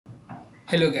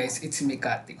Hello guys, it's me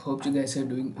Karthik. Hope you guys are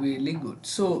doing really good.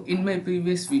 So in my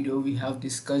previous video we have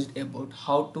discussed about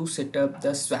how to set up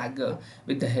the Swagger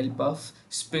with the help of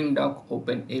springdoc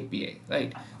open API,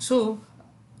 right? So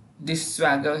this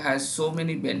Swagger has so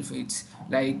many benefits,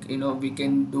 like we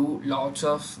can do lots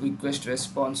of request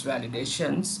response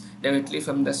validations directly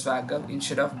from the Swagger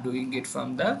instead of doing it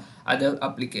from the other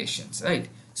applications, right?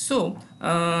 So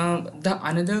the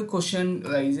another question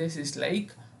rises is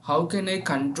like, how can I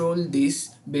control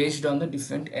this based on the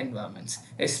different environments,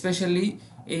 especially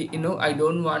I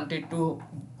don't want it to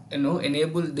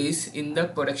enable this in the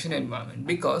production environment,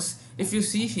 because if you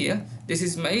see here, this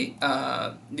is my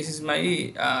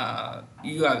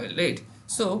URL, right?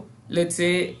 So let's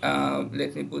say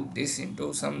let me put this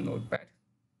into some notepad,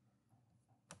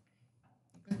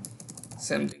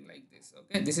 something like this.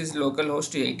 Okay, this is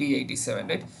localhost 8087,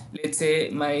 right? Let's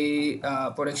say my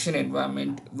production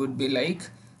environment would be like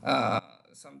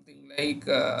something like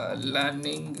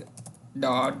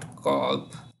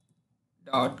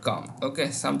learning.corp.com.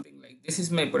 Okay, something like this is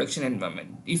my production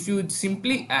environment. If you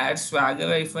simply add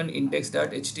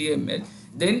swagger-index.html,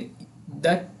 then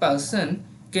that person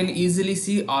can easily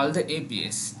see all the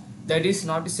APIs. That is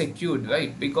not secured,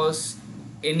 right? Because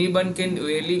anyone can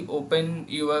really open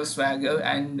your Swagger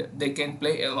and they can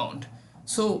play around,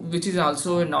 so which is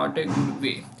also not a good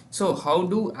way. So how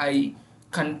do I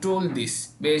control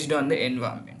this based on the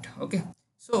environment? Okay,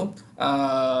 so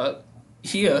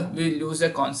here we'll use the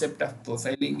concept of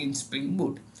profiling in Spring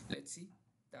Boot. Let's see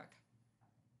that.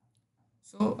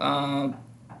 So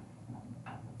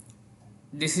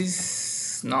this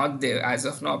is not there as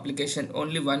of now. Application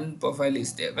only one profile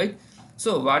is there, right?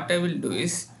 So what I will do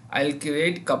is I'll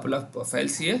create couple of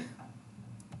profiles here,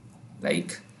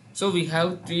 like, so we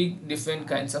have three different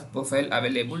kinds of profile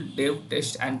available: dev,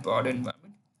 test and prod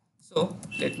environment. So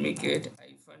let me create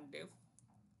 -dev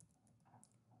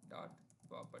dot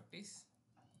properties.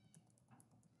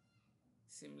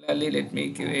 Similarly, let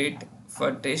me create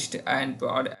for test and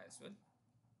prod as well,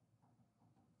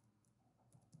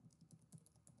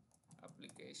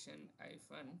 application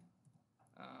hyphen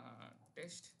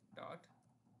test dot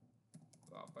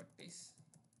properties,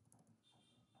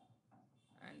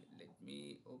 and let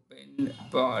me open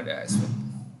prod as well.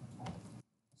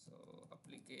 So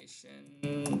application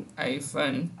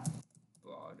hyphen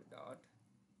prod dot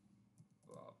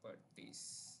properties.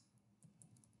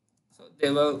 So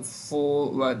there were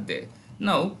four were there.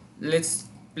 Now let's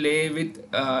play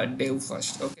with dev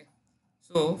first. Okay,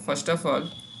 so first of all,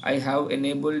 I have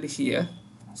enabled here,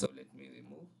 so let me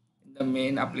remove in the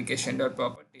main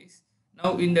application.properties.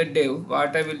 Now in the dev,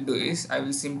 what I will do is I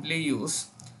will simply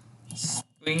use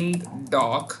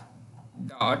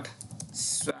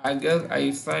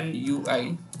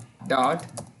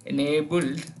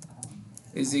springdoc.swagger-ui.enabled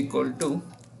is equal to,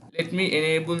 let me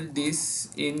enable this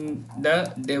in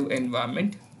the dev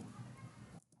environment.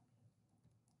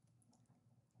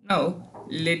 Now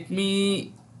let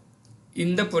me,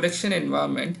 in the production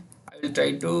environment, I will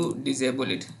try to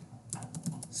disable it.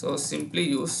 So simply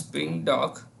use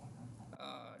springdoc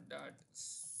dot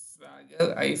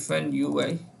swagger hyphen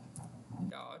ui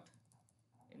dot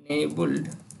enabled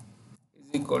is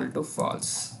equal to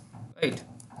false, right?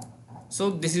 So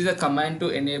this is a command to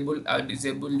enable or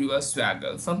disable your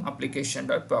Swagger from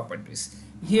application.properties.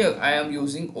 Here I am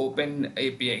using Open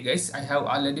API, guys. I have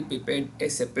already prepared a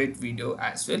separate video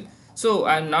as well. So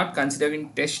I am not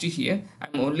considering test here. I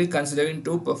am only considering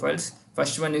two profiles.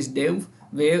 First one is dev,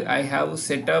 where I have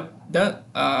set up the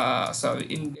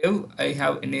in dev I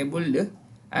have enabled,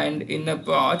 and in a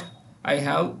prod I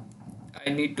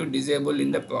need to disable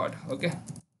in the prod. Okay.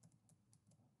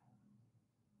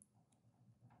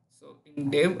 So in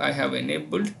dev I have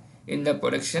enabled, in the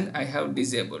production I have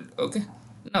disabled. Okay,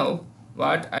 now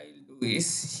what I'll do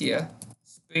is here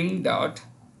spring dot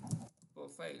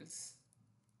profiles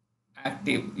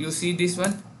active, you see this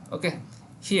one. Okay,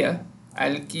 here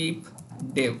I'll keep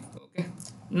dev. Okay,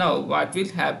 now what will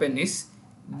happen is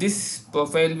this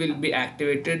profile will be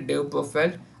activated, dev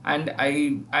profile, and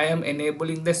I am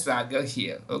enabling the Swagger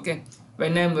here. Okay,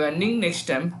 when I'm running next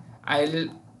time, I'll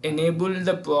enable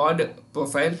the prod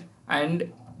profile,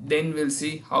 and then we'll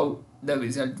see how the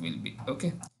result will be.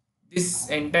 Okay, this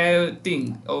entire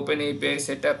thing, open API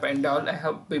setup and all, I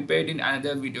have prepared in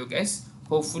another video, guys.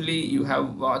 Hopefully you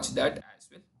have watched that as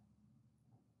well.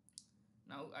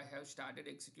 Now I have started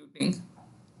executing.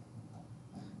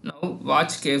 Now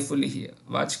watch carefully here,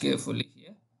 watch carefully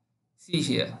here. See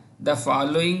here, the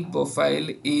following profile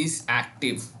is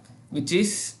active, which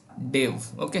is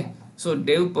dev. Okay, so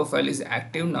dev profile is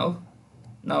active now.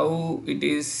 Now it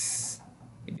is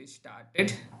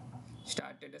started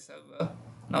a server.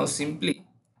 Now simply,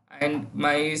 and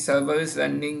my server is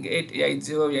running at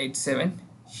 8087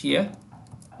 here.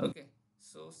 Okay,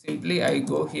 so simply I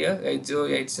go here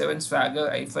 8087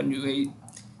 swagger-ui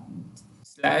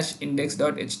slash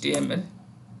index.html,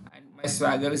 and my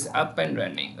swagger is up and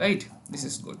running, right? This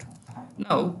is good.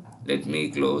 Now let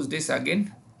me close this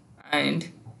again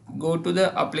and go to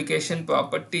the application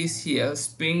properties here,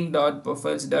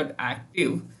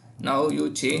 spring.profiles.active. Now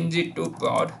you change it to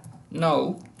prod.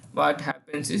 Now what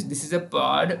happens is this is a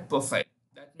prod profile.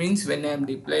 That means when I am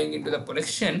deploying into the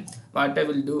production, what I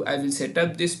will do, I will set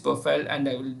up this profile and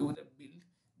I will do the build,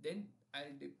 then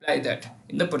I'll deploy that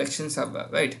in the production server,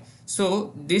 right?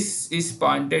 So this is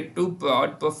pointed to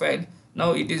prod profile.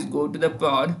 Now it is go to the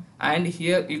prod, and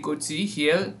here you could see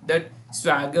here that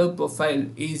swagger profile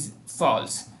is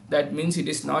false. That means it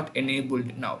is not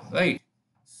enabled now, right?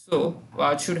 So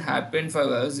what should happen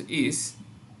for us is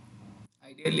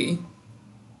ideally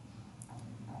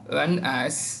run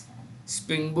as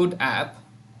Spring Boot app.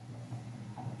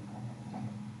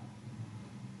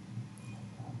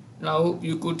 Now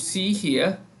you could see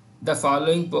here the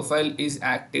following profile is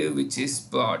active, which is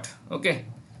prod. Okay,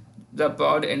 the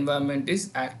prod environment is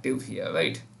active here,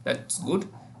 right? That's good.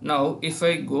 Now if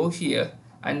I go here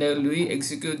and I will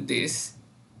re-execute this,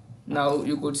 now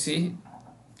you could see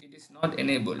it is not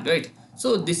enabled, right?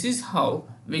 So this is how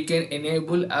we can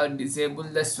enable or disable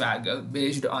the swagger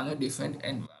based on a different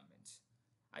environments.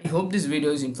 I hope this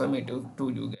video is informative to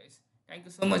you guys. Thank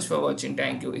you so much for watching.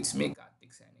 Thank you. It's me, Karthik.